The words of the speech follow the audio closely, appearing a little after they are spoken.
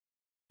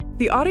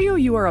The audio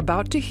you are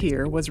about to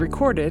hear was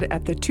recorded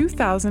at the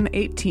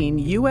 2018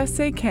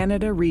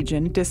 USA-Canada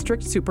Region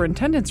District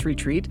Superintendent's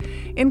Retreat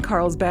in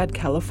Carlsbad,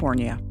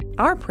 California.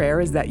 Our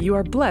prayer is that you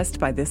are blessed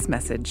by this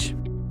message.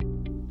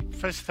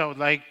 First, I would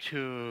like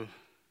to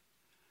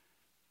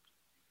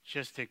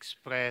just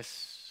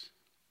express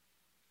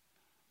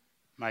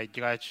my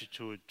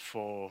gratitude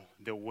for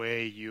the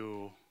way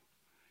you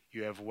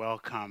have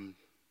welcomed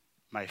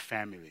my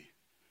family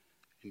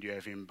and you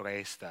have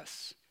embraced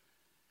us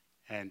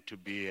and to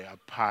be a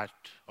part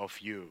of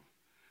you.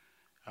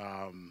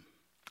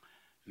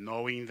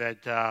 Knowing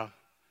that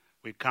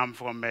we come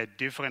from a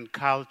different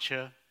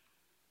culture,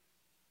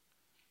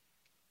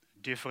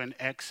 different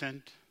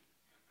accent,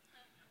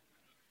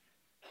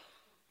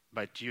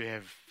 but you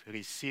have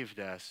received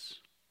us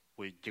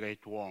with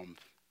great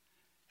warmth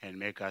and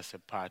make us a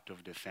part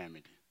of the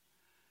family.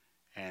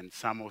 And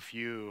some of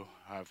you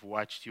have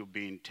watched you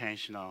be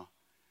intentional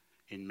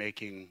in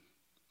making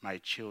my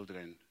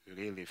children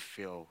really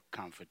feel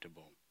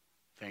comfortable.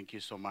 Thank you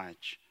so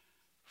much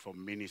for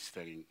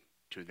ministering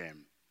to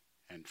them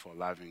and for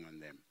loving on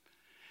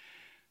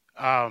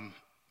them.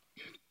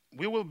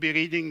 We will be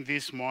reading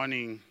this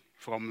morning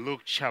from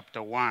Luke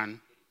chapter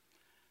 1,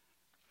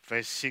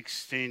 verse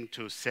 16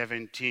 to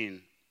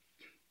 17.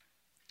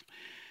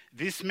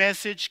 This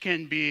message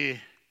can be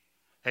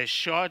as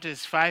short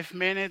as 5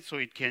 minutes,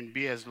 or it can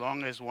be as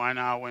long as 1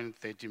 hour and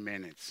 30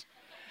 minutes,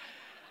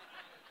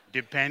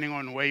 depending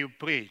on where you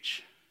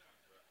preach.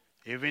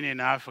 Even in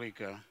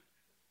Africa,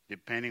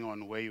 depending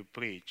on where you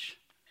preach,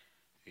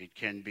 it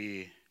can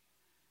be.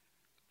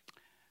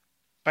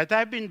 But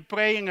I've been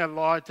praying a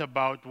lot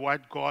about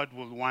what God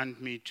will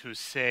want me to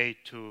say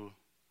to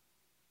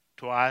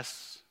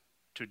us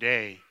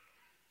today.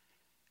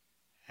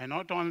 And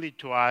not only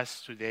to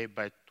us today,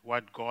 but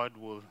what God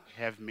will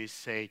have me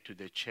say to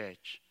the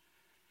church.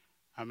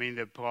 I'm in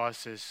the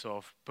process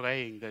of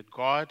praying that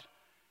God,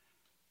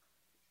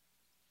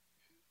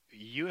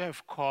 you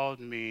have called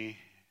me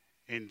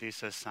in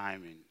this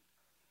assignment.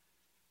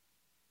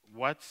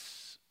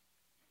 What's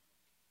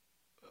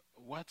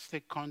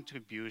the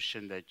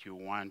contribution that you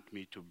want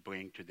me to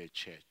bring to the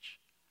church?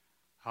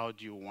 How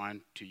do you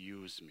want to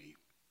use me?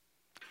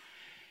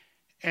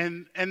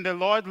 And the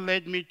Lord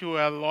led me to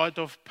a lot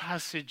of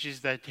passages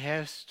that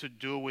has to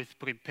do with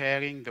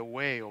preparing the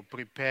way or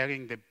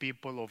preparing the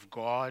people of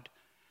God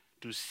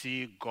to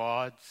see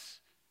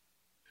God's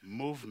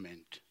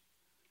movement,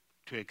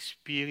 to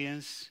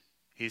experience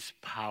His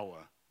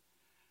power.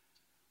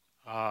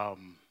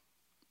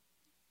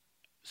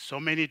 So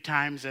many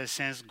times I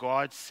sense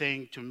God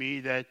saying to me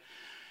that,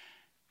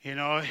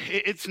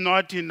 it's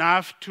not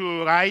enough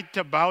to write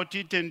about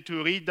it and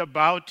to read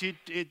about it.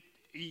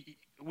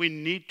 We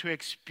need to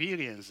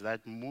experience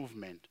that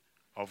movement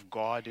of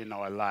God in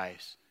our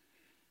lives.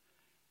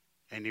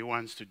 And He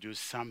wants to do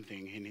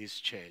something in His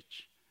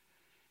church.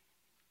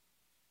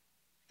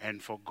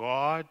 And for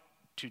God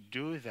to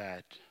do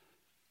that,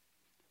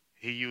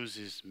 He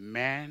uses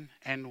men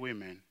and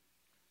women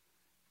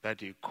that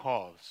He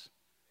calls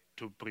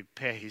to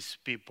prepare His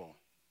people.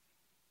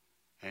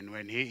 And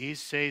when He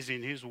says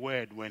in His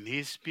word, when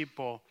His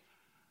people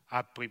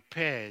are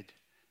prepared,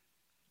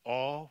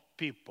 all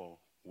people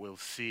will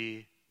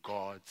see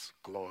God's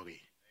glory.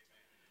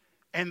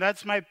 And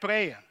that's my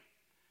prayer,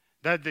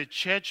 that the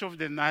Church of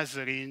the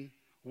Nazarene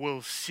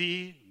will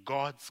see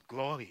God's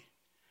glory.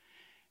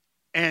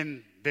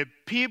 And the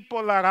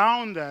people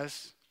around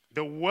us,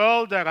 the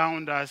world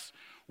around us,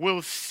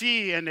 will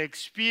see and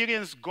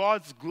experience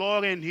God's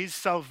glory and His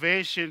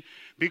salvation,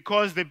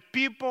 because the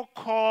people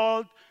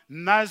called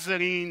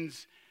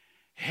Nazarenes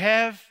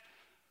have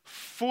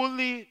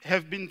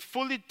been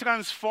fully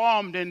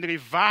transformed and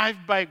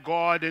revived by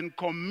God and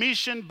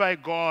commissioned by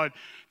God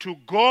to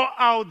go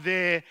out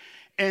there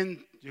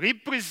and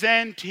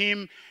represent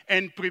Him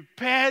and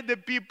prepare the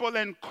people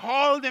and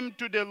call them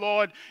to the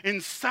Lord in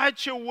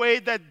such a way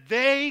that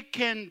they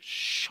can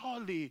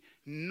surely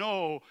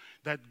know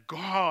that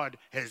God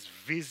has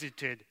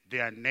visited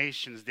their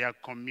nations, their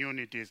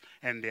communities,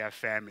 and their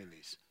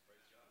families.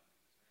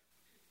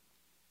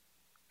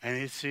 And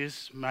it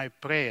is my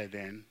prayer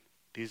then,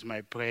 it is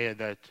my prayer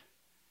that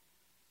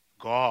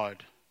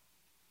God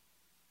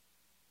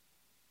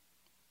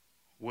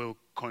will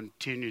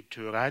continue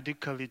to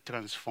radically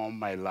transform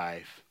my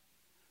life.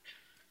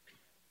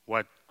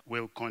 What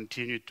will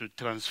continue to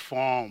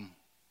transform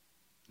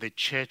the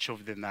Church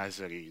of the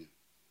Nazarene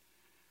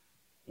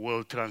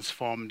will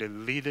transform the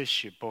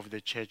leadership of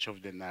the Church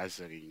of the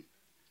Nazarene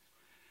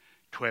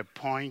to a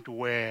point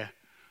where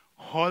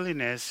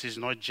holiness is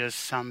not just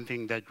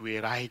something that we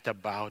write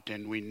about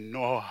and we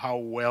know how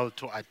well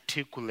to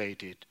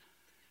articulate it.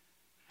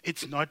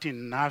 It's not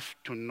enough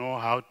to know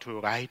how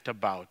to write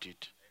about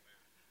it.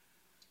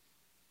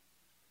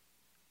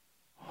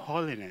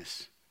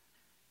 Holiness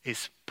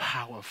is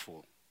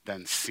powerful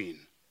than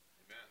sin.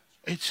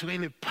 It's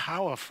really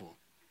powerful.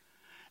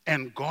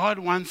 And God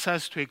wants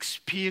us to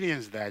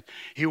experience that.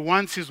 He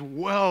wants His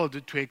world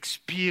to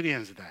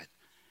experience that.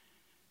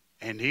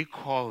 And He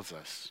calls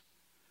us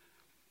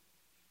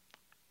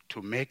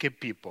to make a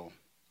people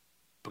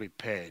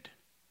prepared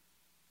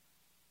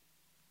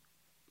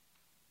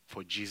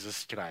for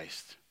Jesus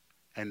Christ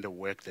and the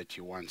work that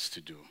he wants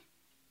to do.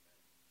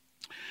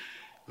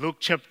 Luke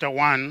chapter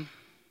 1,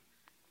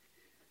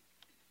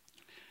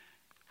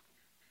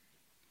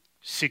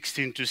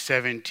 16 to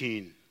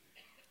 17.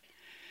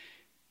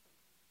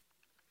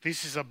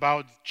 This is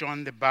about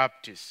John the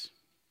Baptist.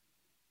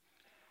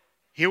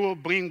 He will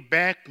bring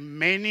back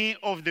many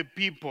of the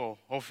people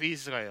of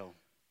Israel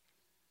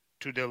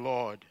to the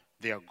Lord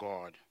their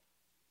God.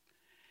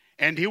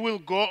 And he will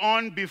go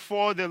on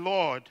before the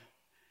Lord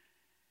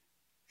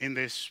in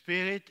the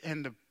spirit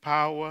and the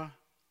power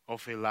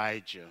of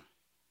Elijah,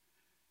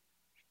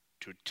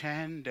 to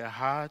turn the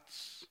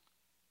hearts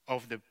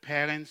of the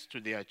parents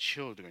to their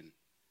children,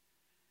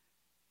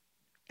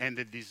 and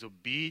the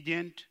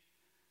disobedient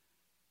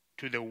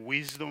to the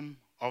wisdom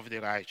of the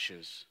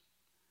righteous,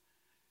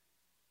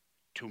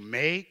 to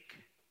make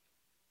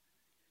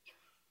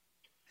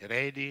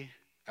ready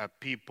a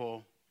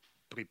people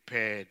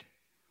prepared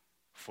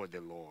for the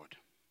Lord.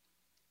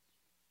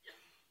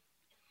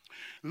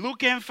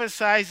 Luke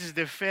emphasizes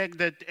the fact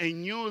that a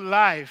new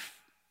life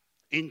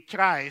in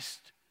Christ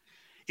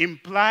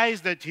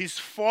implies that his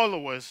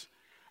followers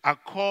are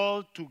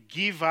called to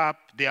give up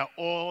their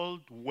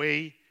old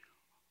way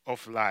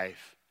of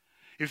life.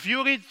 If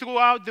you read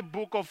throughout the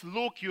book of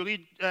Luke, you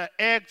read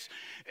Acts,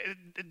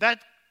 that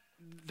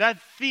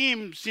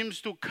theme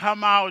seems to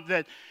come out,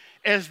 that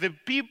as the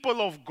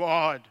people of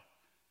God,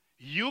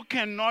 you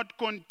cannot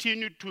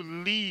continue to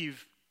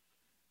live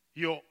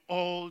your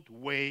old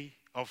way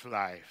of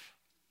life.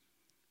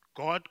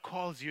 God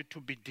calls you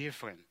to be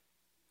different.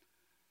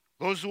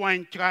 Those who are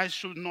in Christ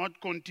should not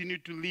continue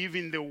to live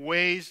in the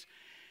ways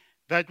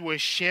that were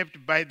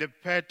shaped by the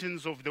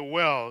patterns of the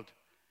world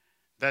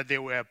that they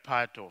were a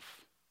part of.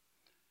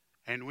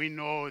 And we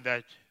know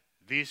that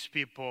these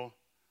people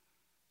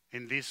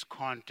in this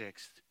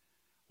context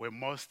were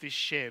mostly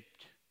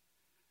shaped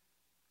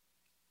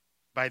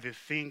by the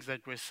things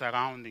that were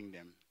surrounding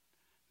them,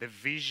 the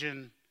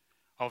vision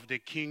of the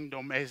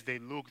kingdom as they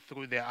looked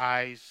through the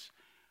eyes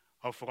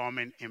of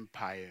Roman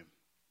Empire.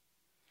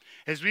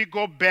 As we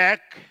go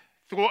back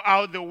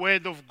throughout the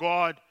Word of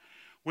God,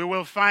 we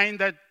will find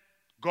that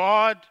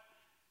God,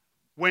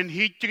 when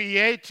he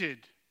created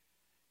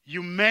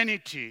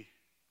humanity,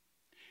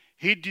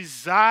 he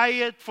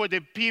desired for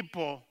the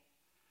people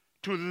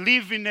to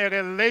live in a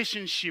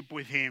relationship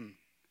with him.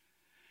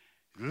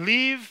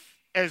 Live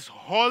as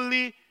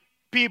holy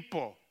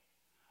people,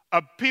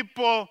 a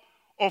people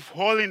of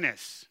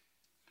holiness.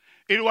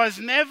 It was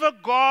never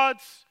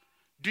God's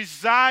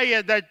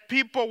desire that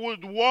people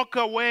would walk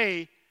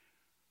away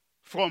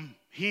from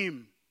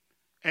him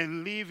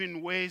and live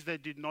in ways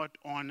that did not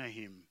honor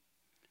him.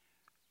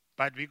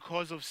 But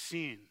because of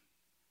sin,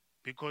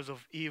 because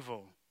of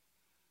evil,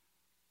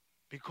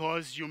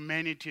 because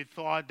humanity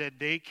thought that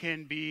they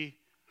can be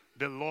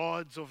the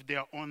lords of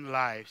their own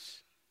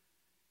lives,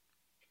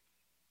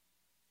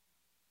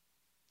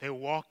 they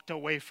walked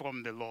away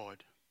from the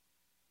Lord.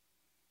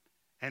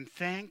 And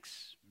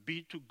thanks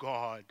be to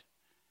God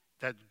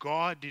that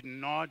God did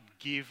not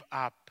give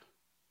up.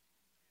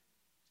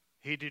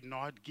 He did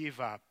not give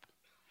up.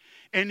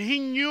 And he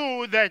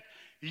knew that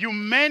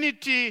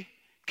humanity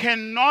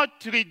cannot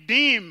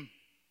redeem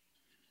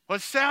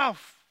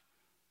herself.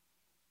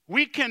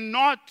 We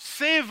cannot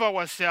save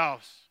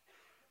ourselves.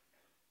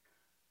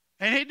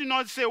 And he did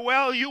not say,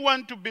 well, you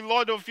want to be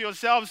Lord of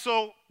yourself,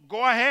 so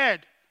go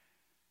ahead.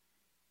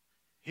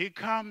 He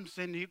comes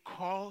and he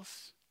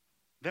calls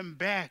them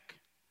back.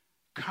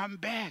 Come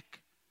back.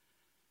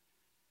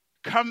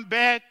 Come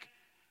back.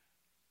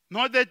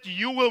 Not that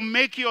you will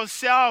make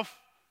yourself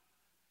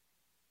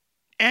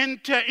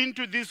enter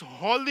into this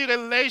holy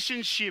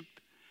relationship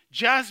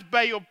just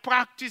by your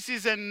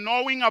practices and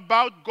knowing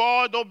about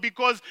God, or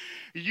because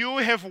you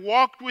have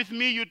walked with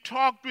me, you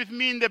talked with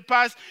me in the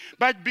past,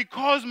 but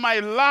because my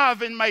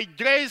love and my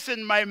grace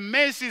and my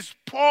mercy is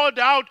poured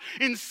out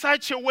in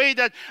such a way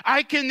that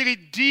I can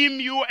redeem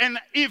you, and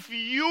if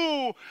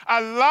you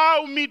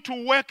allow me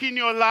to work in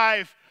your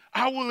life,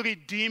 I will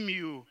redeem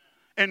you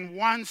and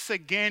once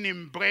again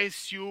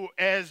embrace you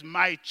as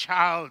my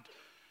child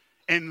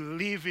and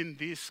live in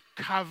this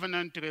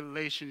covenant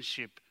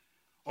relationship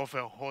of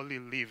a holy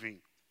living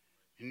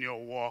in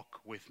your walk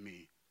with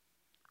me.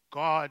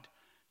 God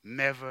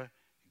never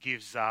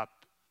gives up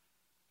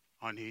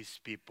on his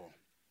people.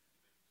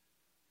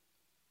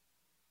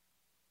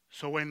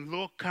 So when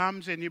Luke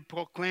comes and he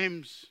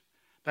proclaims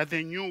that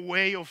the new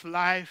way of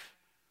life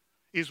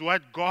is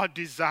what God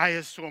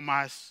desires from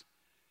us,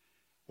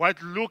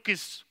 what Luke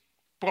is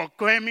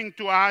proclaiming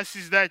to us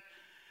is that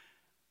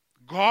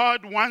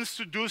God wants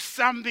to do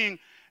something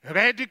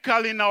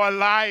radical in our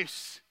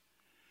lives.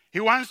 He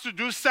wants to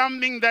do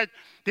something that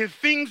the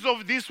things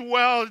of this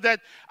world that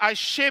are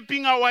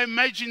shaping our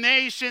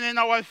imagination and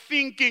our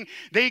thinking,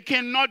 they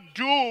cannot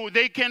do.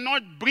 They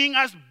cannot bring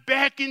us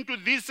back into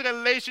this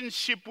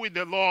relationship with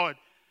the Lord.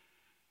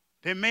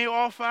 They may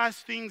offer us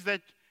things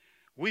that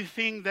we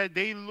think that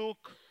they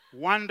look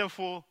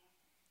wonderful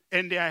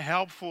and they are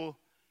helpful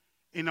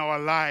in our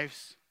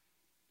lives.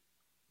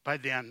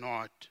 but they are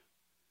not.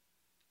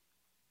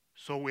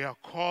 So we are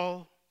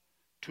called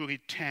to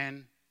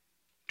return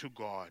to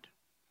God.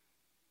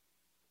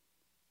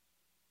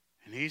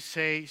 And he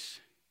says,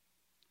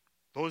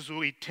 those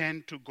who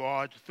return to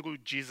God through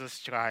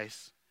Jesus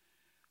Christ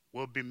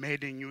will be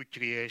made a new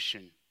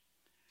creation,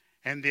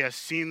 and their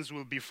sins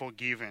will be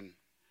forgiven.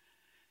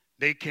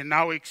 They can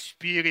now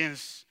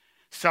experience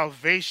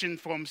salvation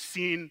from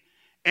sin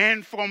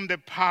and from the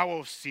power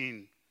of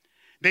sin.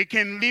 They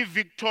can live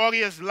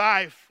victorious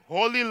life,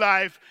 holy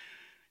life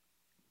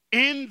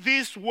in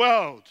this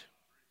world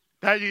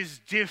that is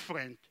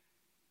different.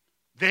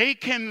 They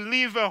can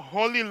live a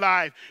holy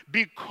life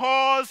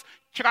because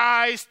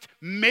Christ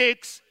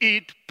makes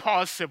it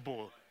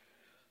possible.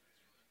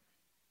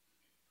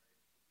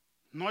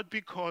 Not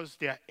because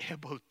they are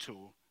able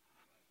to,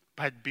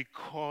 but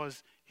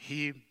because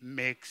he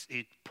makes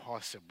it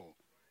possible.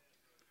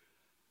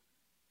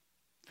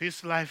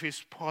 This life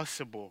is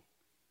possible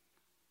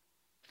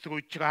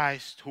through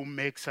Christ, who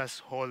makes us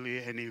holy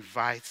and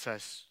invites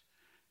us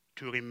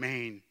to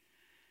remain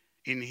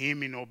in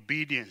him in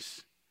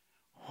obedience,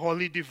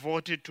 wholly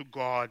devoted to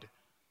God,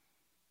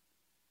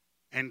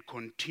 and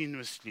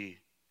continuously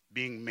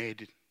being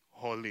made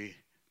holy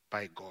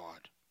by God.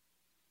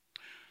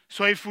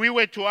 So if we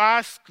were to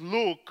ask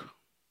Luke,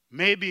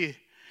 maybe,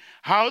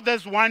 how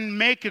does one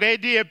make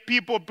ready a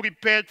people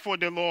prepared for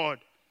the Lord?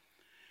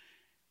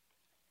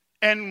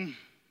 And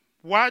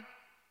what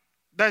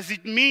does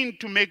it mean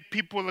to make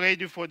people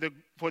ready for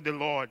the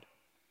Lord?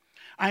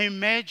 I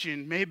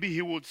imagine maybe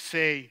he would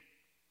say,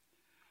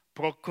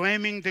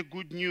 proclaiming the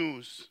good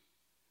news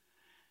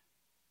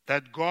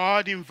that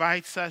God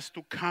invites us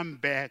to come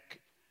back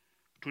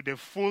to the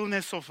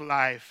fullness of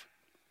life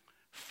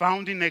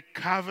found in a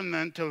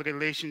covenantal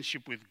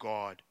relationship with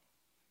God.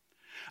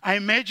 I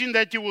imagine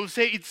that you will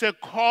say it's a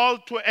call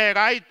to a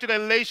right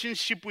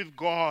relationship with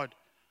God,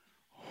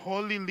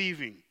 holy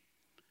living,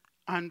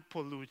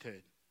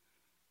 unpolluted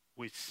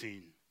with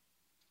sin.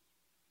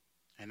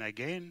 And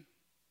again,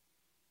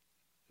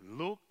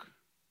 Luke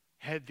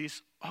had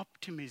this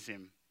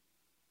optimism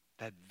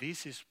that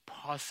this is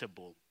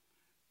possible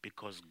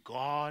because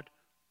God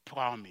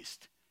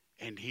promised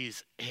and he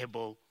is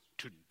able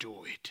to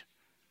do it.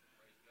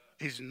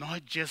 It's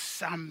not just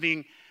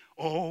something,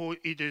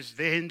 it is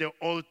there in the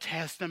Old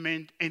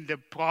Testament and the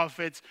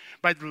prophets,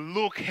 but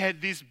Luke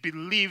had this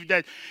belief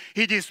that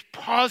it is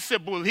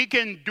possible. He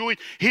can do it.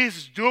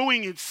 He's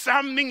doing it.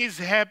 Something is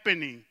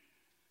happening.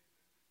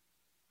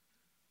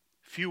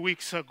 A few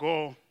weeks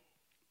ago,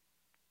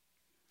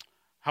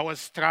 I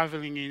was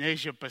traveling in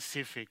Asia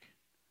Pacific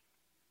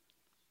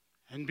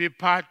and be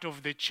part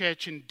of the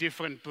church in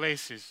different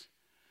places.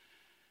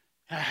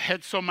 I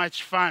had so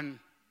much fun.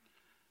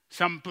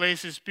 Some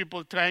places,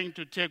 people trying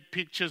to take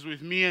pictures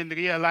with me and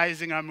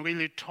realizing I'm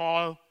really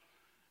tall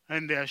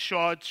and they're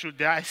short.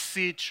 Should I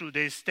sit? Should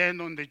they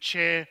stand on the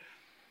chair?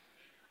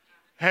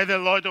 Had a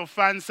lot of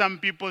fun. Some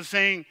people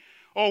saying,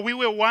 we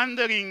were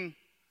wondering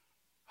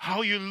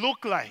how you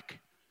look like.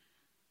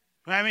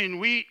 I mean,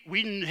 we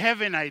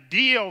have an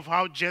idea of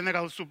how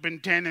general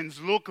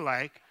superintendents look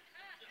like.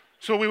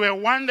 So we were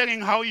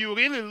wondering how you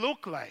really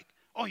look like.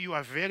 Oh, you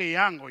are very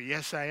young. Oh,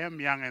 yes, I am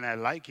young, and I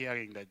like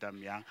hearing that I'm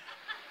young.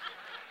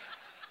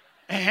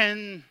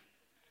 And,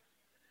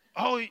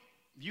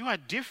 you are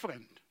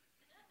different.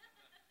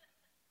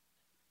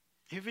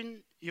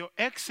 Even your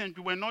accent,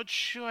 we were not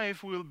sure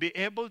if we'll be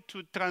able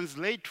to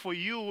translate for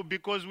you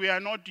because we are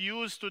not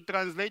used to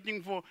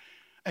translating for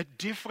a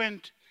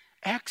different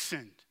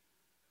accent.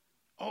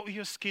 Oh,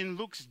 your skin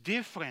looks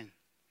different.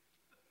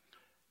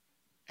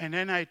 And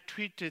then I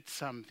tweeted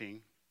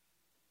something,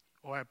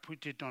 or I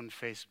put it on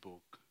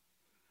Facebook.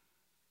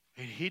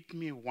 It hit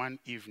me one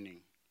evening.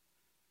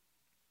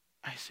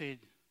 I said,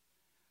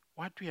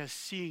 what we are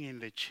seeing in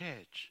the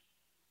church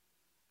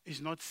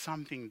is not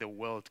something the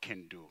world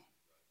can do.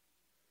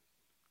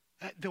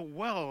 The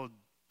world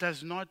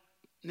does not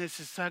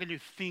necessarily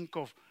think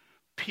of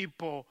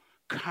people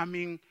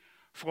coming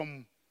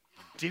from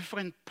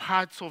different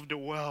parts of the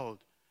world,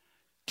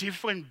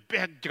 different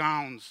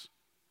backgrounds,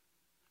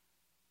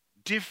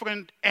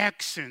 different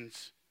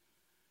accents,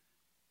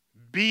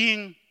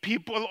 being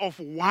people of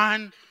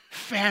one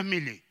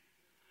family.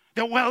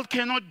 The world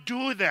cannot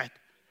do that,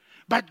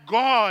 but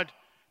God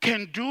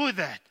can do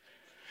that.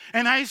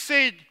 And I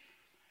said,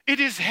 it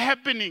is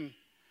happening.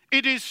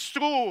 It is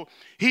true.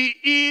 He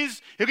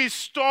is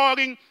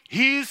restoring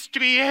his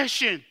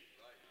creation.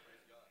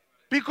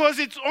 Because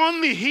it's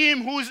only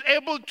him who is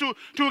able to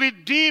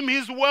redeem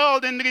his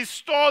world and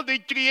restore the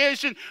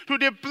creation to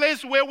the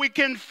place where we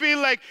can feel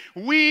like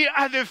we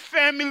are the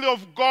family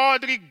of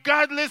God,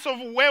 regardless of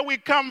where we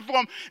come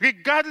from,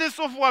 regardless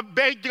of our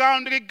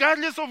background,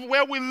 regardless of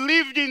where we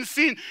lived in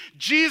sin.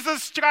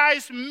 Jesus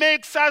Christ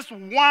makes us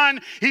one.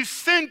 He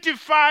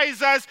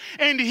sanctifies us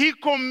and he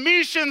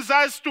commissions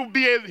us to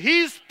be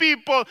his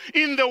people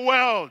in the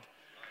world.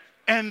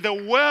 And the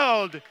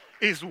world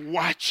is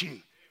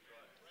watching.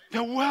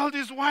 The world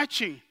is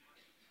watching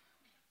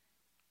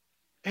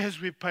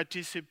as we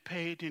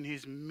participate in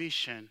his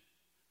mission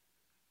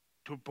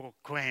to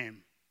proclaim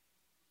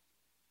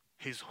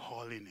His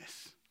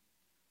holiness.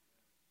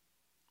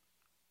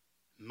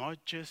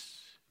 Not just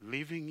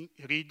living,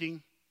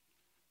 reading,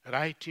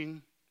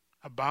 writing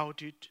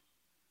about it,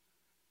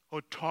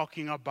 or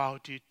talking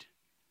about it,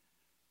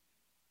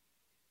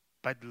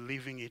 but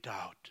living it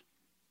out.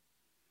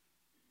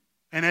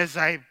 And as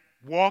I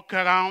walk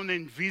around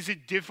and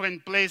visit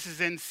different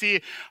places and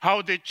see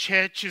how the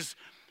church is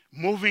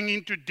moving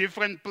into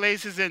different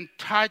places and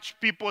touch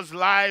people's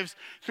lives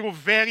through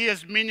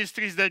various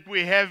ministries that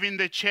we have in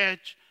the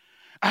church,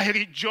 I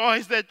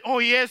rejoice that, oh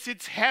yes,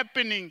 it's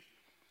happening.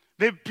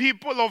 The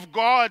people of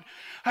God,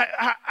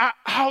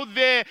 how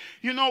they,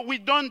 we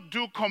don't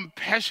do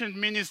compassion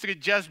ministry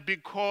just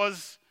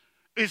because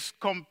it's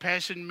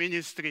compassion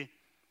ministry.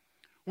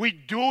 We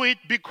do it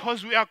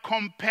because we are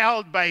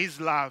compelled by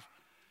His love.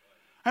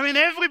 I mean,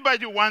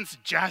 everybody wants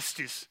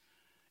justice.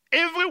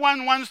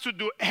 Everyone wants to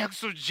do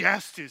acts of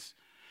justice.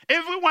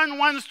 Everyone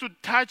wants to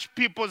touch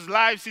people's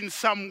lives in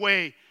some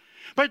way.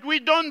 But we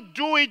don't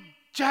do it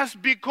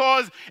just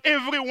because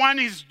everyone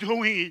is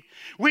doing it.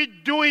 We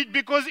do it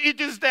because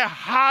it is the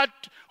heart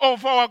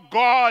of our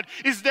God.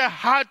 It's the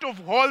heart of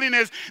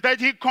holiness that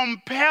He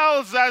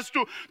compels us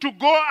to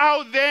go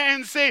out there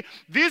and say,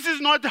 this is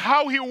not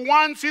how He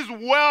wants His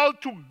world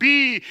to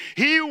be.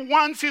 He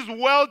wants His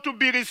world to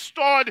be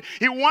restored.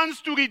 He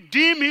wants to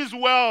redeem His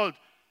world.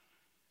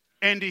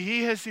 And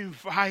He has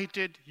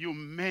invited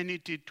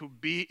humanity to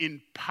be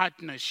in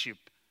partnership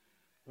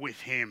with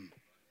Him.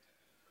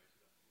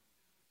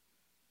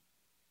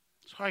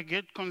 So I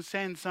get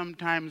concerned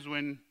sometimes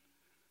when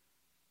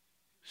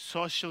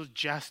social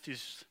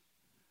justice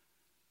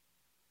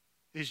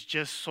is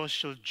just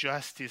social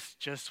justice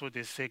just for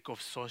the sake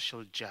of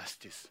social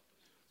justice.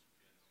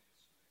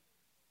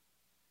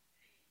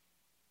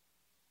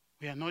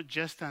 We are not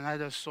just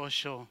another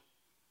social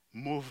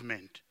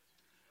movement.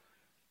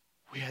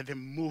 We are the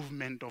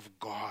movement of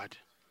God,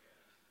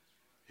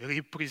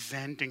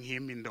 representing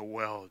Him in the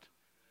world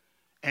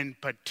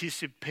and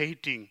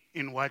participating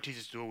in what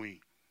He's doing,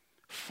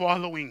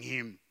 following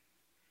Him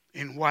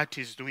in what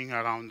He's doing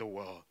around the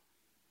world.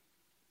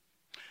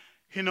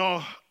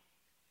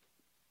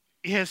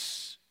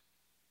 Yes,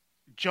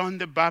 John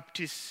the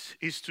Baptist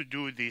is to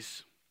do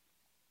this.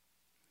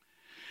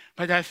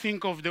 But I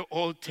think of the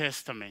Old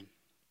Testament.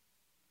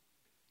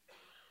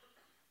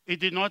 It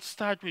did not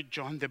start with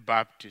John the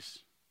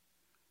Baptist.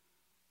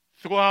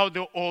 Throughout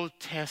the Old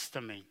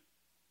Testament,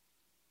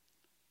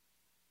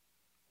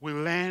 we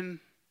learn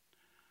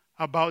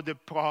about the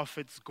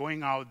prophets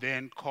going out there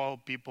and call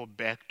people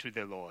back to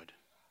the Lord.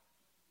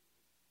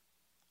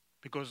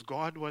 Because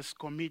God was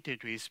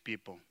committed to His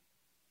people.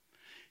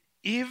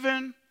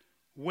 Even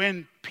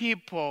when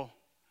people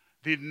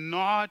did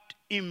not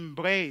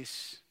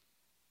embrace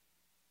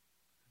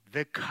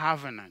the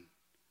covenant,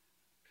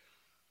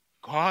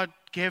 God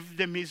gave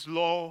them His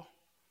law.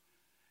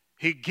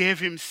 He gave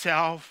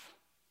Himself.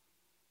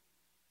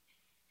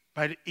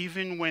 But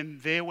even when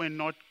they were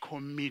not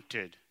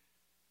committed,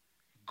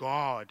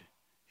 God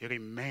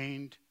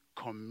remained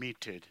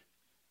committed.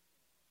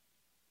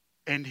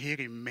 And He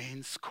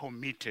remains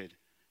committed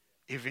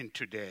even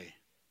today.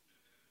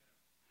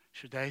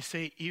 Should I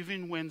say,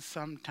 even when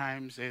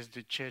sometimes as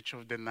the Church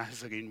of the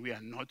Nazarene, we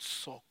are not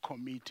so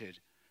committed.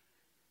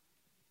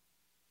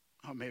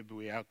 Or maybe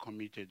we are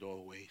committed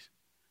always.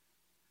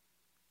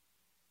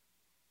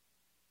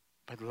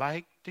 But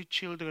like the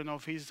children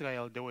of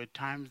Israel, there were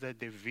times that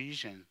the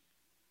vision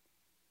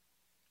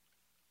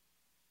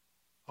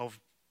of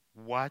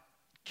what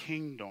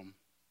kingdom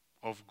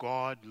of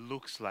God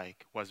looks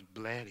like was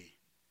blurry.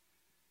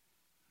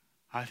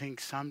 I think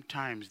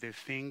sometimes the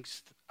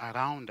things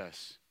around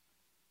us,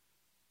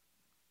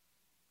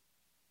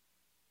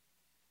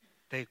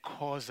 they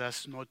cause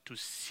us not to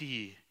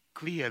see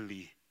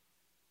clearly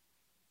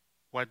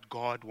what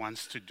God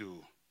wants to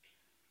do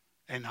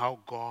and how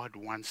God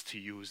wants to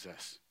use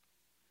us.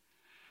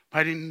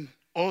 But in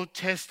Old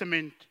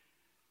Testament,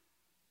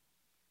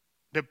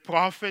 the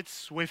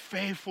prophets were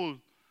faithful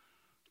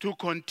to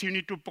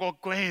continue to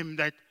proclaim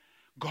that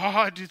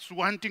God is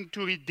wanting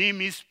to redeem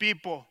His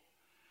people.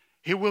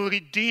 He will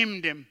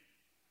redeem them.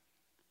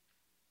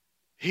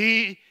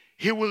 He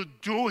will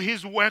do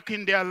His work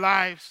in their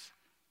lives.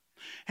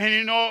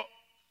 And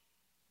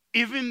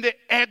even the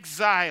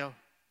exile,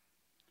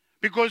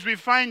 because we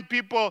find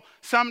people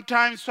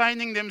sometimes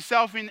finding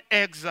themselves in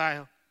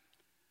exile,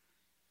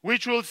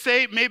 which will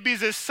say maybe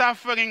it's a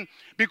suffering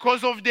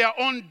because of their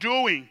own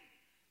doing.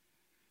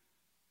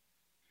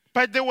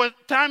 But there were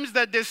times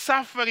that the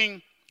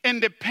suffering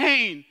and the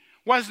pain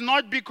was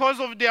not because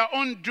of their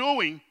own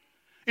doing.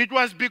 It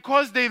was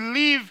because they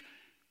live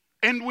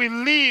and we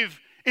live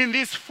in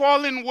this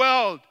fallen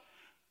world.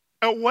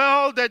 A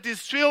world that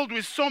is filled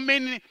with so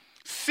many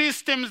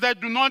systems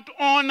that do not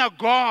honor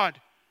God.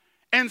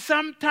 And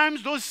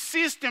sometimes those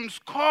systems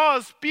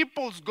cause the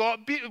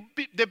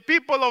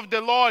people of the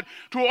Lord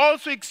to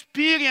also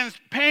experience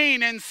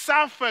pain and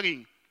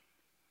suffering.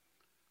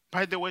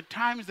 But there were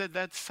times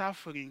that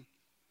suffering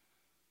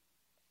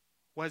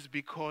was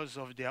because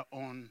of their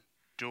own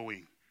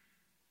doing.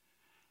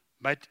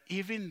 But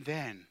even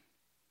then,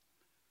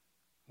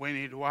 when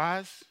it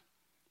was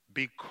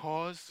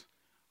because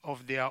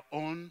of their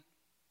own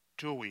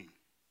doing.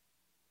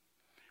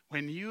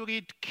 When you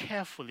read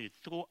carefully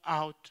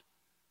throughout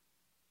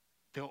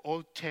the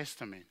Old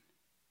Testament,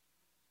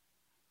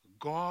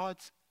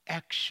 God's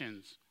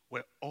actions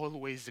were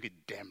always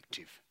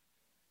redemptive.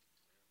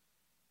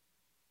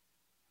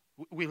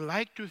 We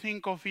like to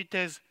think of it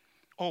as,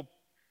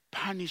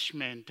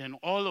 punishment and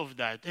all of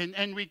that.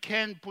 And we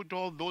can put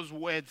all those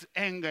words,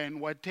 anger and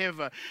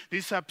whatever.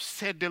 This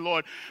upset the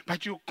Lord.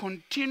 But you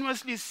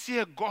continuously see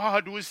a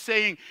God who's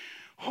saying,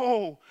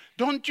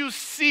 don't you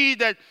see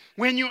that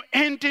when you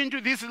enter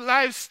into this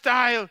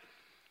lifestyle,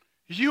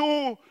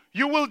 you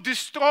will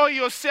destroy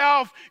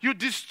yourself. You're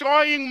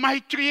destroying my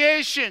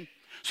creation.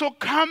 So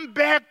come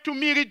back to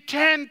me,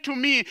 return to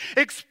me,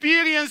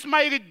 experience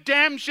my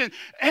redemption.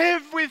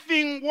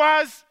 Everything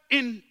was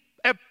in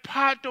a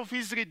part of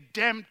his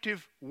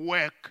redemptive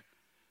work.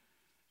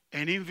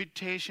 An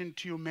invitation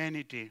to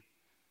humanity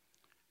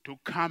to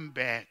come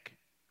back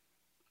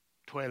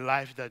to a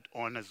life that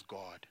honors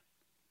God.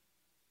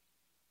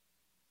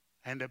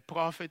 And the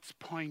prophets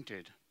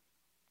pointed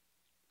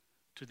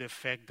to the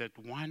fact that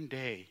one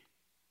day,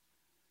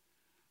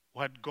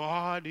 what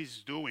God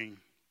is doing,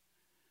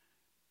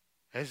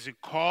 as he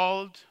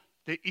called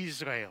the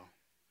Israel,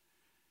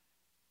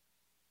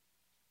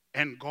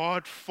 and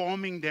God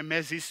forming them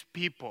as his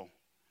people,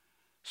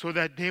 so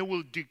that they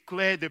will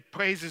declare the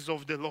praises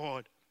of the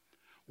Lord.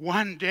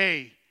 One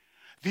day,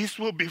 this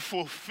will be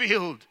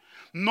fulfilled,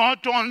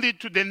 not only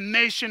to the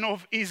nation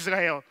of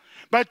Israel,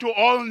 but to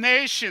all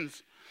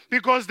nations.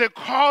 Because the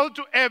call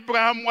to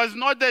Abraham was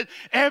not that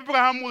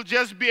Abraham will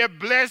just be a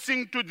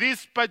blessing to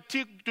this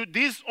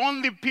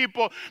only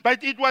people,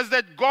 but it was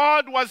that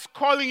God was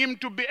calling him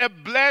to be a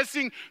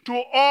blessing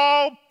to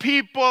all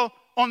people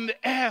on the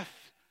earth.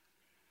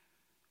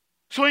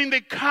 So in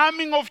the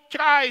coming of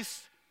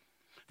Christ,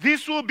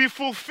 this will be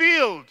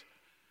fulfilled.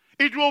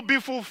 It will be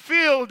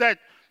fulfilled that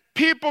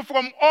people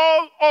from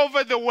all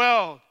over the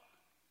world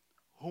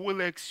who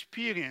will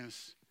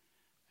experience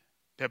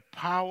the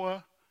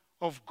power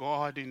of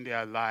God in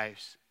their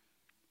lives,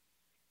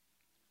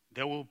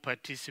 they will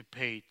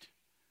participate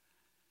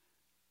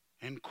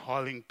in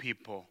calling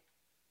people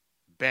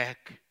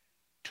back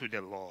to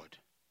the Lord.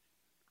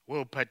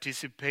 Will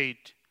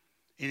participate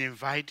in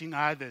inviting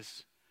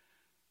others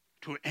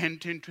to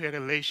enter into a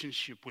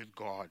relationship with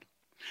God.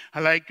 I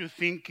like to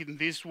think in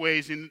these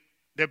ways in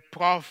the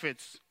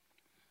prophets,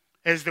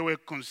 as they were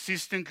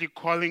consistently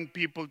calling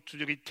people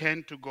to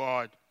return to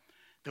God,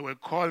 they were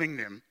calling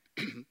them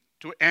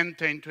to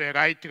enter into a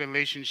right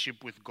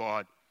relationship with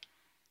God,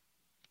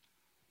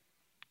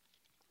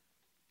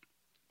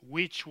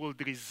 which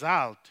would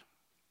result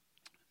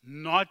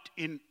not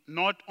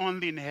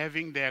only in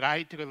having the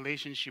right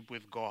relationship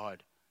with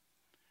God,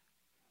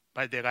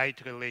 but the right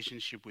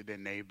relationship with the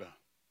neighbor.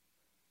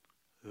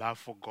 Love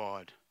for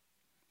God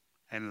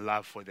and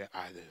love for the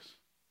others.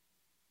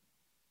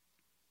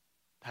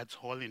 That's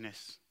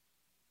holiness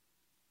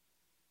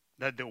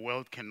that the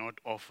world cannot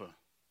offer.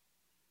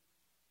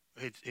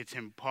 It's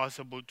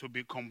impossible to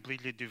be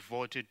completely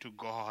devoted to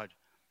God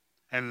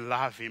and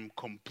love him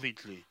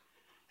completely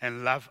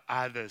and love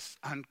others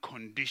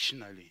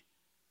unconditionally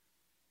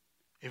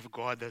if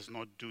God does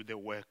not do the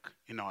work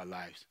in our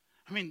lives.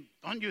 I mean,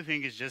 don't you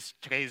think it's just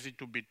crazy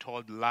to be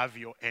told, love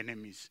your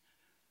enemies?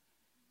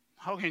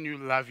 How can you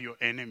love your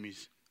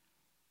enemies?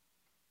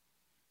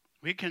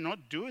 We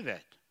cannot do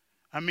that.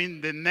 I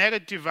mean, the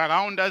narrative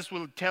around us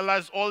will tell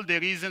us all the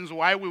reasons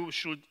why we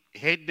should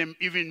hate them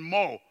even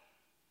more.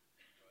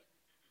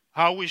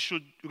 How we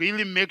should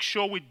really make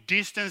sure we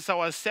distance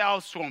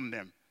ourselves from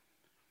them.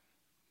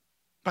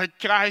 But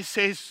Christ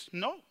says,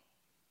 no.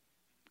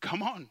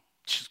 Come on,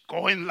 just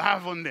go and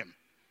love on them.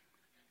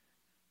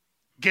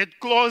 Get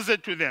closer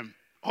to them.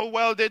 Oh,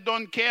 well, they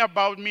don't care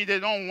about me, they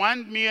don't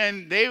want me,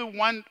 and they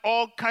want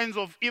all kinds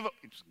of evil.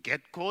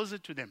 Get closer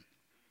to them.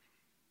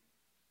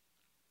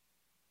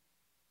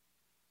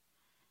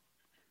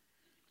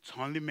 It's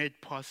only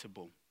made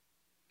possible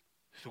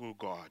through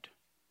God.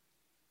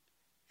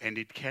 And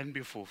it can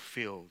be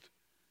fulfilled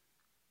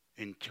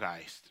in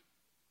Christ.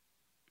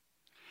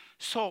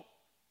 So,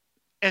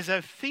 as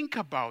I think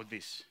about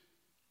this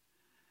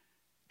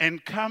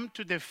and come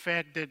to the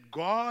fact that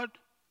God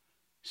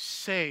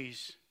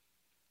says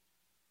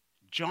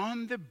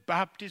John the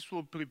Baptist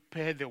will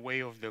prepare the way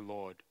of the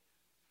Lord,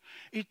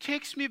 it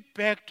takes me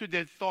back to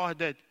the thought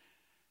that,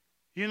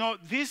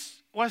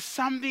 this was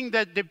something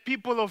that the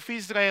people of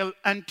Israel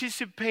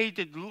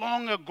anticipated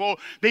long ago.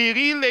 They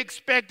really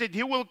expected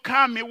he will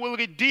come, he will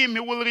redeem, he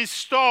will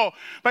restore.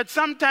 But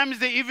sometimes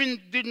they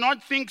even did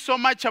not think so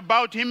much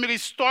about him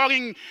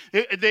restoring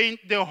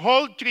the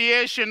whole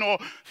creation or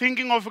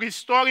thinking of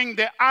restoring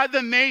the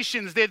other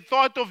nations. They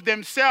thought of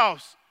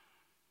themselves.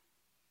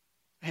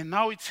 And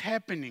now it's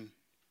happening.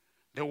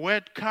 The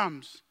word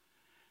comes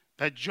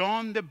that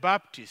John the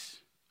Baptist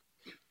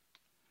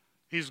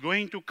is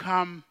going to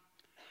come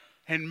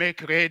and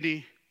make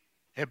ready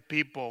a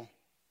people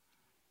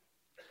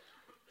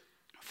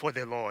for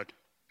the Lord.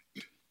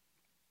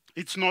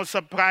 It's no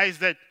surprise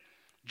that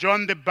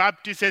John the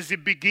Baptist, as he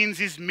begins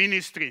his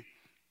ministry,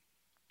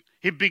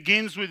 he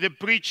begins with the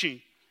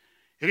preaching.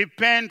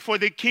 Repent, for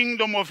the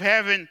kingdom of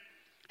heaven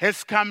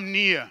has come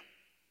near.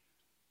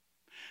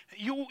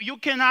 You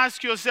can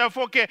ask yourself,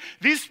 okay,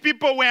 these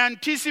people were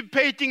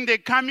anticipating the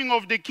coming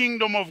of the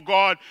kingdom of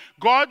God.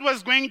 God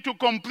was going to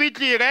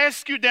completely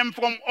rescue them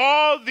from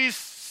all this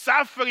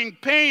suffering,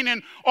 pain,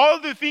 and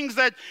all the things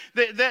that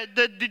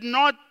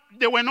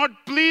they were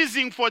not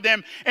pleasing for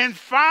them. And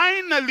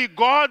finally,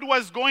 God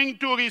was going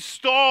to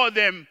restore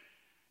them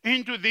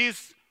into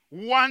this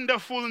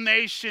wonderful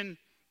nation,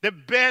 the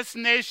best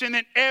nation,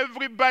 and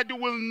everybody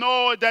will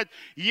know that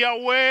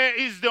Yahweh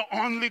is the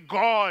only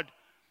God.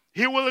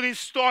 He will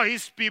restore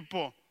his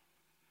people.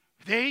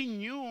 They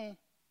knew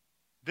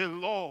the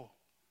law.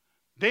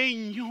 They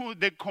knew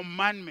the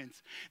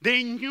commandments.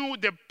 They knew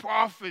the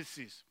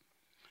prophecies.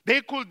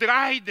 They could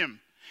write them.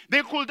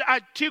 They could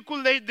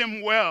articulate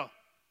them well.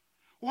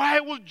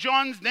 Why would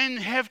John then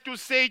have to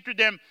say to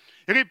them,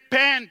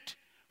 repent,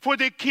 for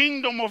the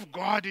kingdom of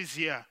God is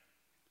here?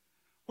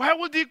 Why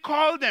would he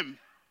call them?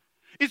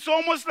 It's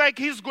almost like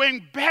he's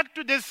going back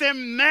to the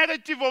same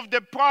narrative of the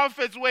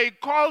prophets where he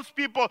calls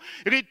people,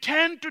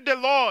 return to the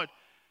Lord.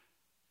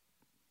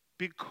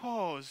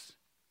 Because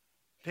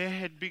they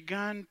had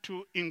begun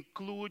to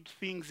include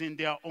things in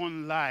their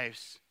own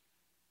lives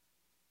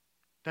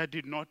that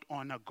did not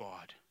honor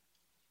God.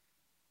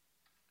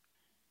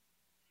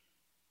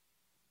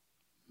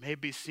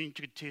 Maybe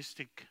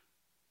syncretistic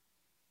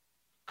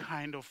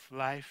kind of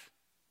life,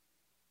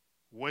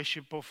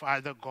 worship of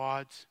other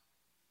gods.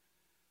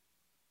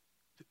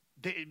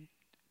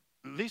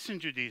 Listen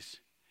to this.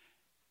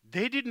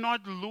 They did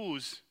not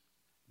lose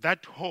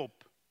that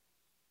hope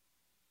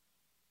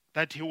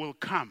that he will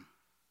come.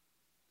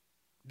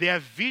 Their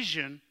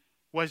vision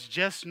was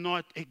just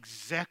not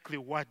exactly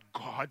what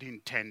God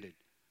intended.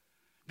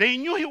 They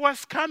knew he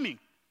was coming.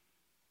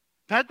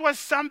 That was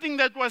something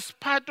that was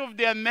part of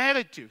their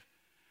narrative.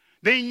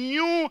 They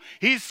knew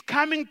he's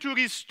coming to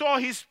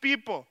restore his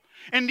people.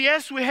 And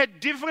yes, we had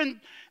different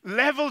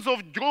levels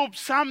of groups,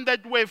 some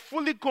that were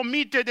fully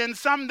committed and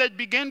some that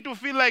began to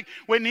feel like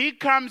when he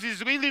comes,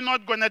 he's really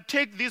not going to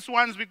take these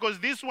ones because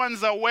these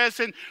ones are worse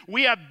and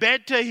we are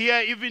better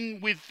here even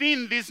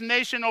within this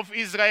nation of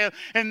Israel.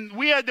 And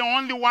we are the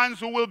only ones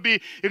who will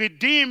be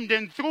redeemed,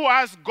 and through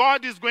us,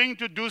 God is going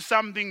to do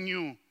something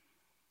new.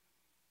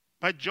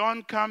 But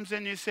John comes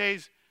and he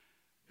says,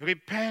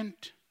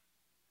 repent,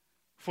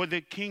 for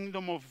the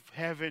kingdom of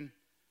heaven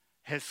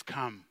has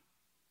come.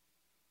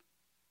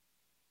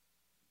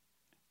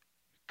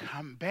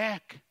 Come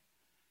back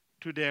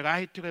to the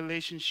right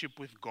relationship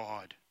with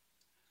God.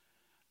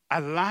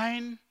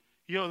 Align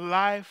your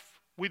life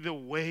with the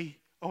way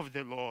of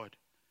the Lord.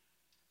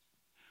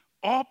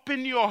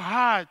 Open your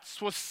hearts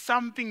for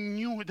something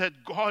new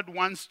that God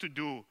wants to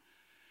do.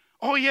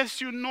 Oh yes,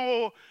 you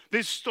know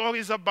the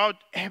stories about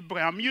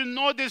Abraham. You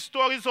know the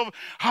stories of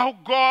how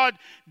God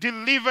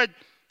delivered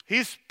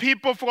his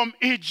people from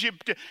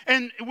Egypt,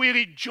 and we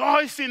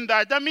rejoice in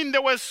that. I mean,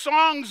 there were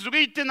songs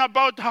written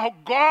about how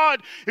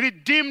God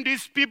redeemed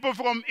his people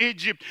from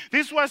Egypt.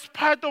 This was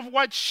part of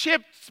what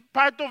shaped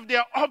part of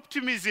their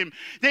optimism.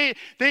 They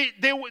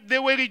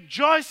were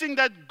rejoicing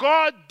that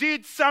God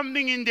did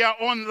something in their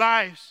own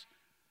lives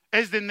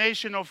as the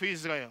nation of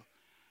Israel.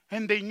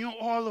 And they knew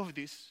all of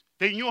this.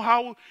 They knew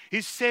how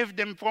he saved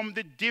them from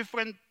the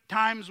different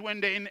times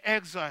when they're in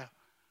exile.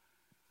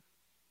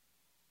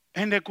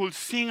 And they could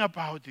sing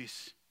about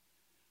this.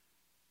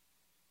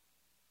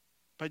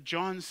 But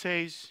John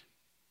says,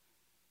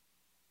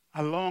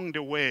 along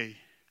the way,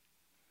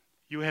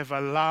 you have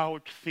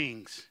allowed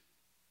things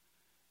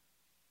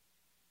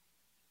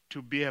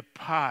to be a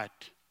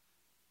part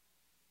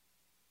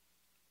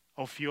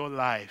of your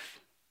life.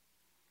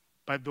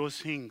 But those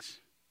things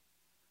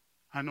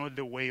are not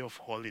the way of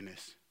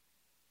holiness.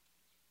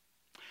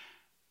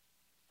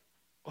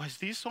 Was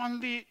this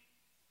only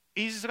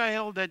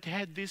Israel that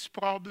had this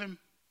problem?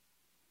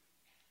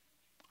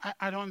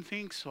 I don't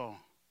think so.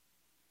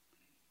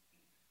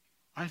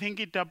 I think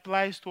it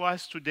applies to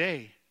us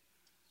today.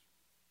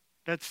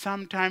 That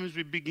sometimes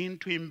we begin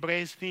to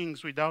embrace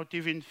things without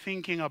even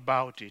thinking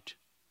about it.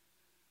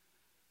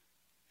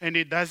 And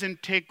it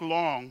doesn't take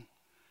long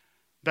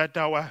that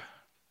our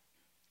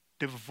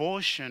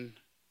devotion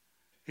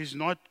is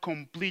not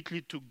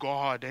completely to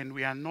God and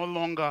we are no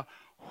longer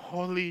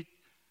wholly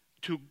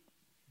to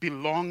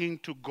belonging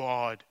to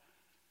God,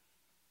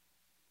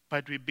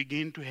 but we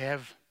begin to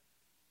have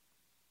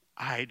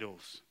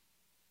idols.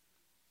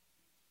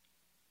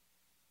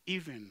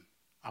 Even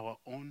our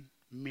own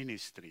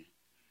ministry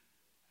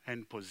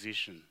and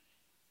position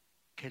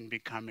can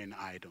become an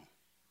idol.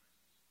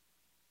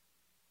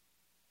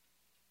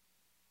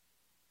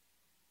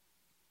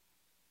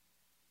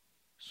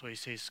 So he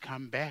says,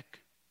 come back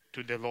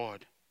to the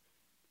Lord.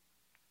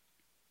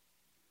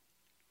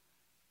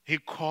 He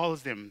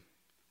calls them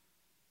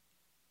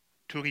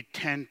to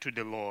return to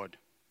the Lord.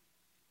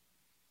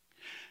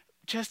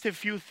 Just a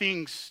few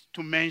things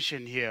to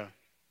mention here.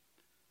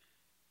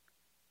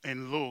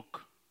 In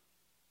Luke,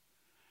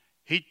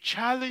 he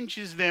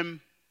challenges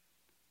them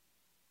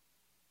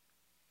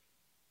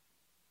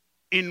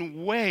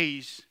in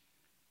ways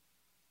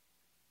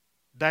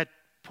that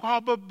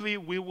probably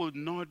we will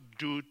not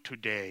do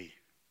today.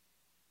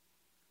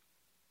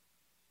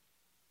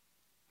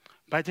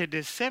 But at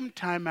the same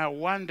time, I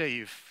wonder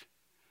if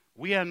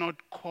we are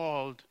not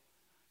called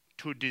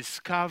to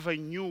discover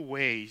new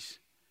ways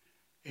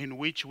in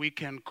which we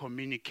can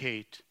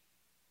communicate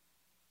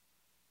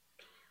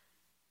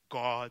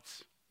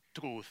God's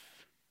truth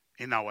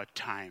in our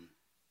time.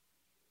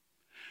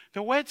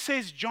 The word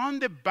says John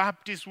the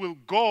Baptist will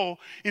go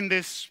in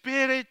the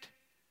spirit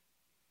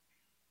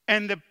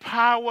and the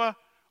power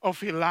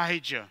of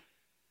Elijah.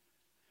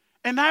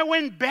 And I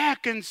went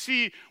back and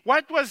see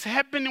what was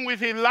happening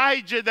with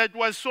Elijah that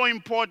was so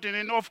important.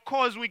 And of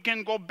course, we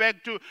can go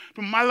back to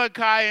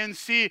Malachi and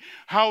see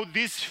how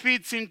this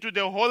fits into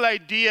the whole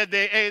idea,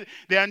 the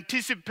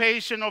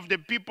anticipation of the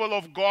people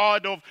of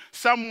God, of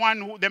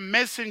someone, the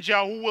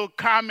messenger who will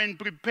come and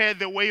prepare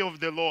the way of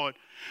the Lord.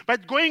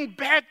 But going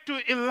back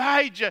to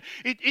Elijah,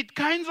 it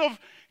kind of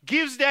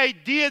gives the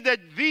idea that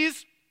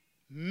this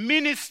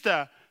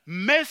minister,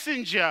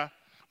 messenger,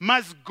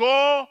 must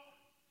go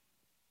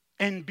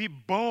and be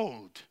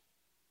bold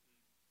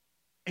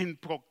in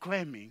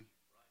proclaiming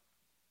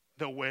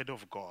the word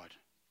of God.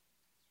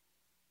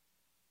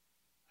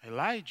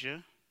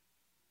 Elijah,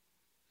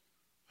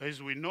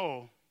 as we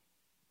know,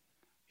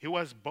 he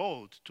was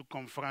bold to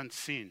confront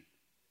sin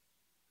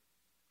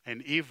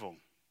and evil.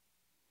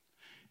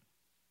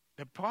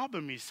 The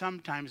problem is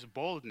sometimes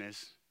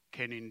boldness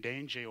can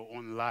endanger your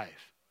own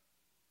life.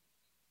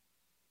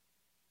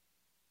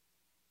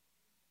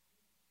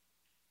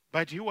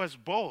 But he was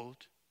bold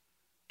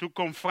to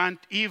confront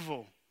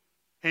evil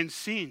and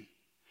sin.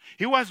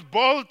 He was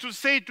bold to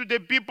say to the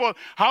people,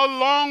 how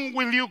long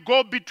will you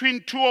go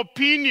between two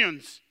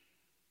opinions?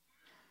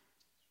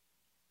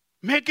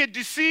 Make a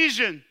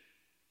decision.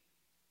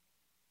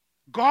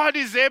 God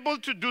is able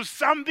to do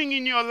something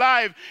in your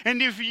life.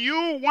 And if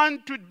you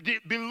want to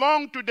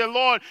belong to the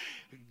Lord,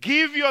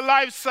 give your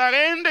life,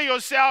 surrender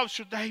yourself.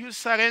 Should I use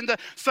surrender?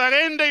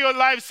 Surrender your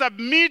life,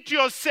 submit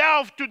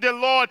yourself to the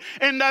Lord,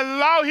 and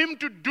allow Him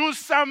to do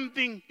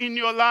something in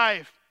your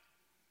life.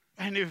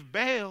 And if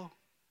Baal,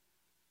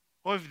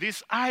 or if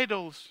these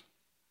idols,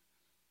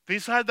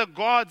 these other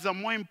gods are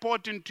more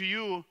important to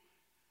you,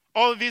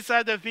 all these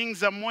other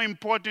things are more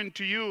important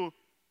to you,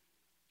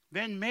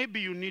 then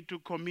maybe you need to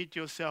commit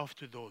yourself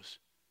to those.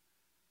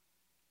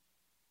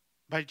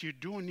 But you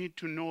do need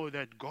to know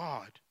that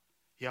God,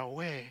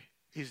 Yahweh,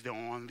 is the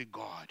only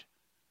God.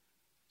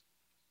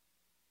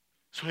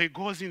 So he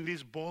goes in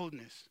this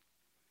boldness.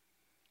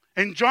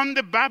 And John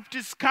the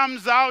Baptist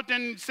comes out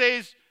and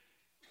says,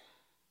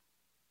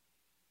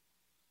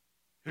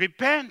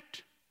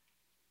 repent.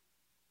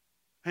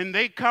 And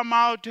they come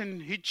out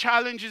and he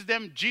challenges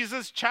them.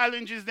 Jesus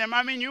challenges them.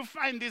 I mean, you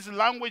find this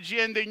language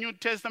here in the New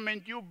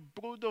Testament, you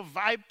brood of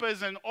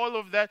vipers and all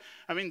of that.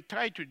 I mean,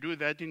 try to do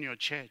that in your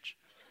church.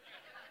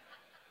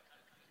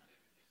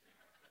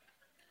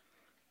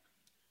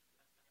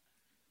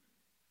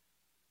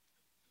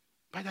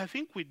 But I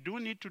think we do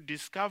need to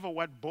discover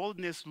what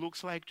boldness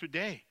looks like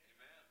today.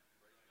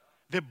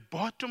 The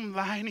bottom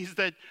line is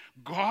that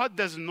God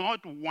does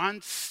not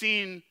want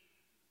sin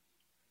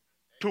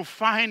to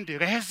find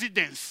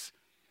residence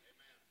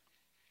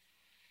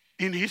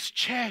in His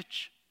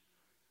church.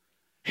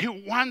 He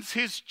wants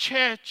His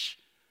church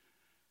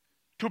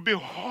to be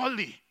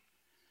holy.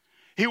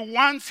 He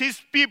wants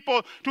His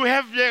people to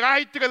have the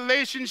right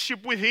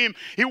relationship with Him.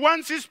 He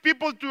wants His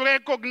people to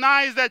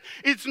recognize that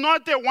it's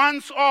not a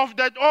once-off,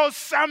 that, oh,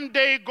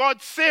 someday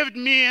God saved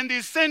me and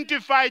He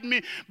sanctified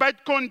me,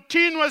 but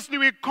continuously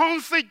we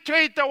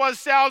consecrate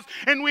ourselves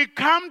and we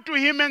come to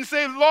Him and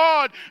say,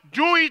 Lord,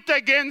 do it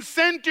again,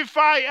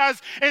 sanctify us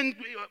and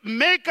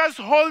make us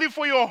holy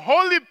for your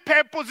holy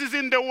purposes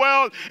in the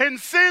world, and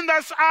send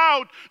us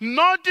out,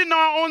 not in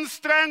our own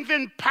strength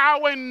and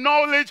power and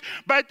knowledge,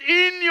 but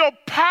in your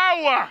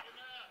power.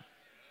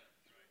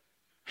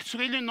 It's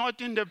really not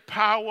in the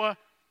power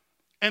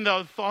and the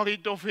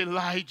authority of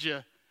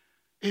Elijah.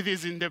 It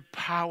is in the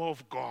power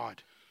of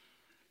God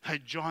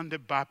that John the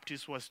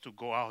Baptist was to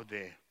go out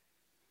there.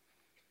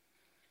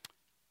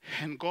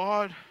 And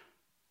God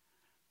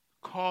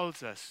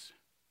calls us,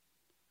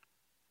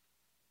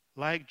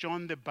 like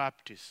John the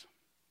Baptist,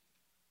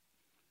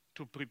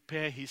 to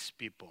prepare His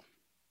people.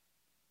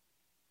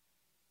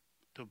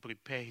 To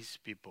prepare His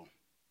people.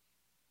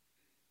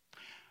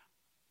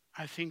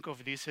 I think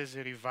of this as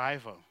a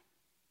revival.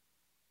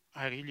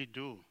 I really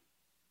do.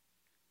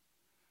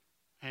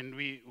 And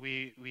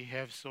we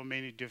have so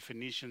many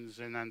definitions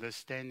and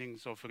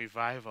understandings of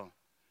revival.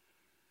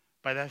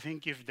 But I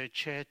think if the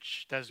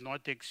church does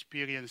not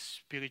experience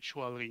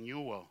spiritual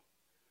renewal,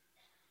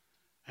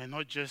 and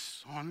not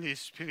just only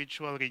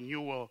spiritual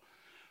renewal,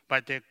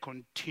 but a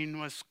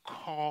continuous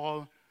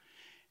call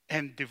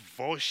and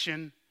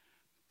devotion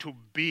to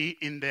be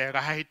in the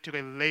right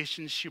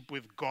relationship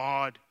with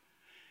God,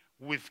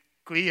 with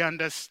clear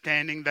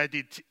understanding that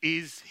it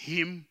is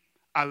Him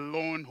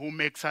alone who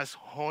makes us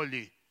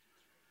holy.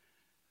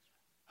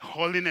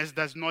 Holiness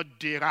does not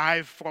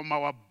derive from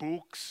our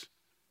books.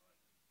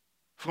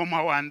 from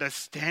our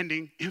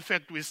understanding. In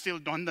fact, we still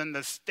don't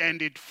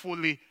understand it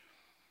fully.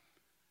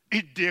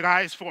 It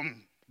derives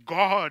from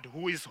God,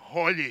 who is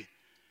holy.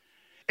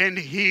 And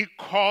he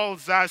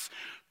calls us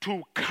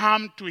to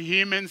come to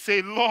him and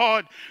say,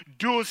 Lord,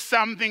 do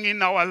something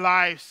in our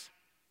lives.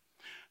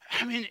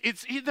 I mean,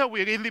 it's either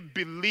we really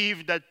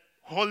believe that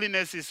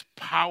holiness is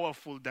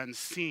powerful than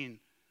sin,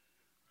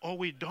 or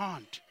we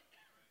don't.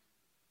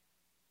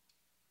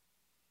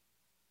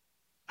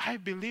 I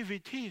believe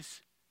it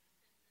is.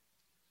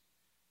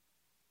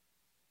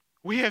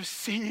 We have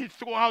seen it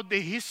throughout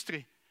the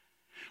history.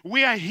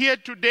 We are here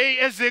today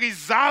as a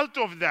result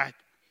of that.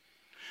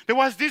 There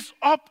was this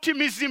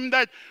optimism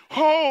that,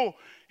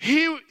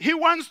 he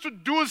wants to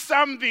do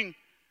something.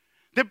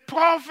 The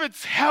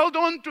prophets held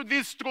on to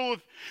this truth.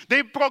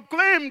 They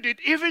proclaimed it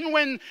even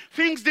when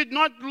things did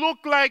not look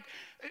like,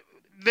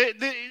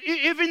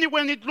 even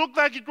when it looked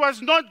like it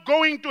was not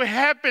going to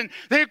happen.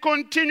 They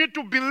continued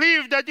to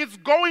believe that it's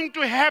going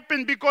to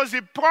happen because he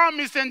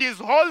promised and he's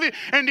holy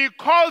and he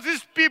calls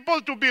his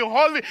people to be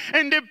holy,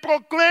 and they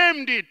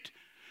proclaimed it.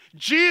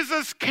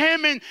 Jesus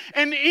came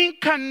and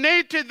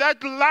incarnated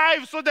that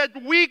life so that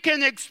we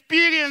can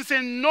experience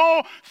and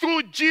know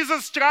through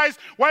Jesus Christ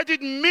what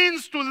it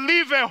means to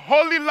live a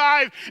holy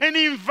life. And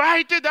he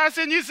invited us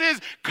and he says,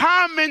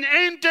 come and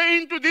enter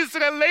into this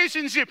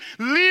relationship.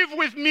 Live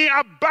with me,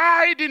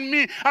 abide in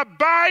me,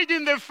 abide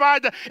in the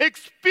Father.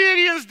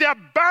 Experience the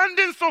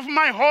abundance of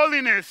my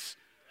holiness.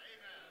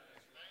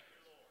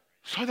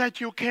 So that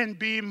you can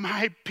be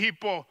my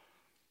people,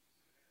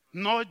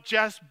 not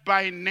just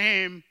by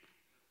name,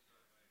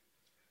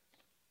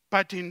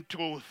 but in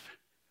truth.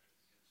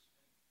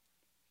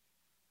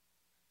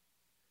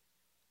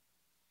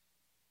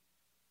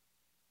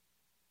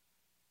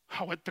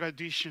 Our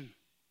tradition,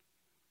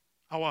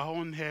 our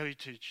own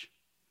heritage.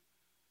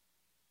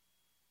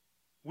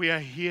 We are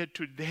here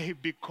today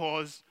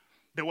because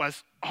there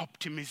was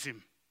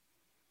optimism.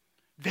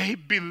 They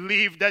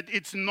believe that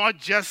it's not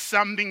just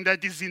something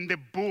that is in the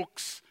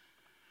books.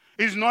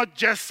 It's not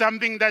just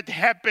something that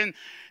happened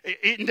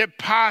in the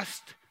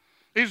past.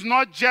 It's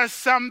not just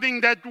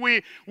something that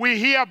we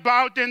hear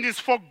about and is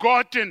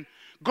forgotten.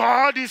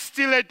 God is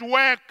still at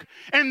work.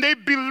 And they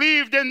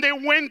believed and they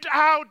went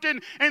out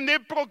and they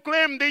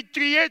proclaimed. They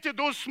created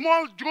those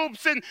small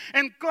groups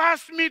and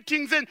class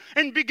meetings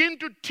and begin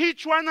to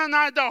teach one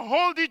another,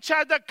 hold each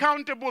other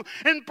accountable,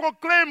 and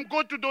proclaim,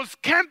 go to those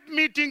camp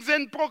meetings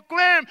and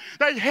proclaim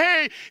that,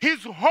 hey,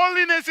 his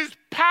holiness is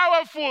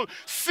powerful.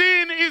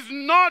 Sin is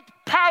not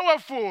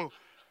powerful.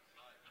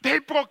 They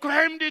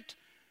proclaimed it.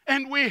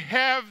 And we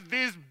have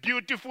this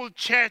beautiful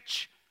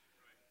church.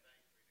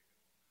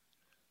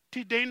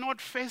 Did they not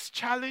face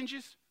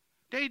challenges?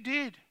 They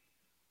did.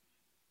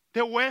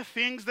 There were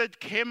things that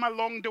came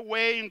along the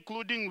way,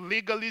 including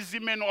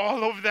legalism and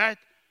all of that.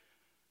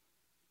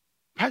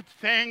 But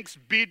thanks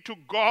be to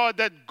God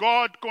that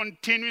God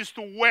continues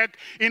to work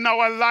in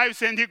our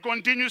lives, and he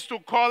continues to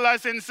call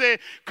us and say,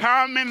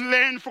 come and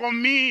learn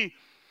from me.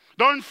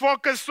 Don't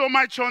focus so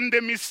much on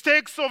the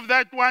mistakes of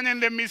that one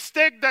and the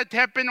mistake that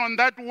happened on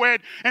that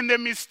word and the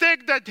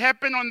mistake that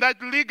happened on that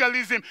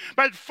legalism,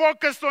 but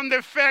focus on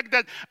the fact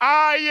that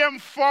I am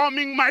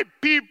forming my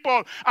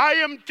people. I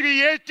am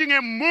creating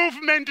a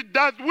movement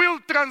that will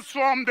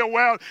transform the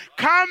world.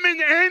 Come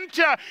and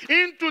enter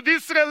into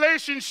this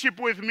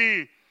relationship with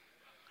me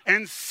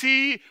and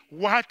see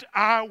what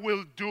I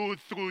will do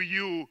through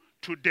you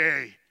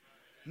today.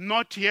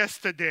 Not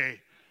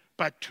yesterday,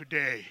 but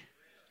today.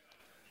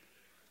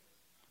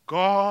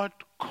 God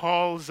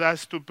calls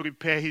us to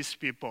prepare his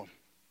people.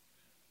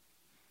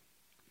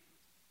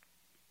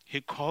 He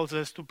calls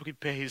us to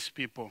prepare his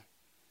people.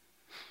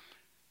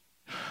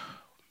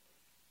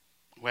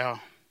 Well,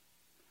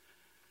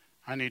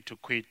 I need to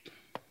quit.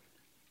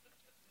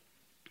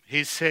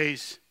 He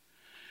says,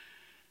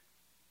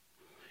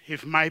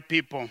 if my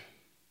people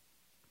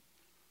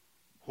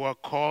who are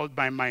called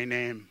by my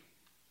name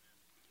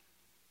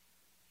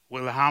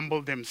will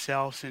humble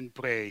themselves and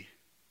pray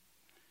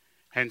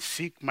and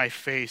seek my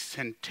face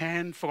and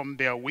turn from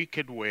their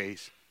wicked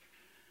ways,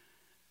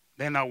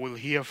 then I will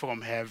hear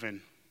from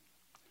heaven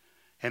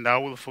and I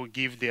will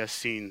forgive their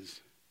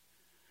sins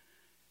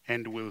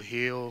and will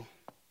heal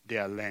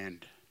their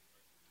land.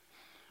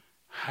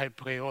 I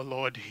pray, oh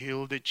Lord,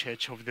 heal the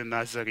Church of the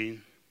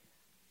Nazarene.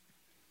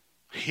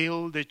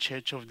 Heal the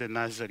Church of the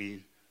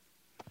Nazarene.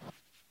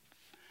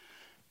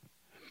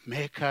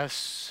 Make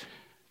us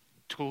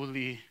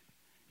truly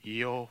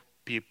your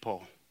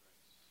people.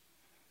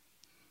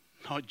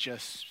 Not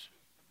just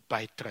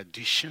by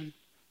tradition,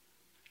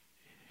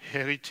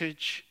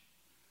 heritage,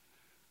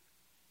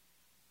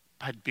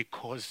 but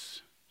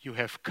because you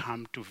have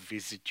come to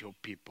visit your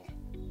people.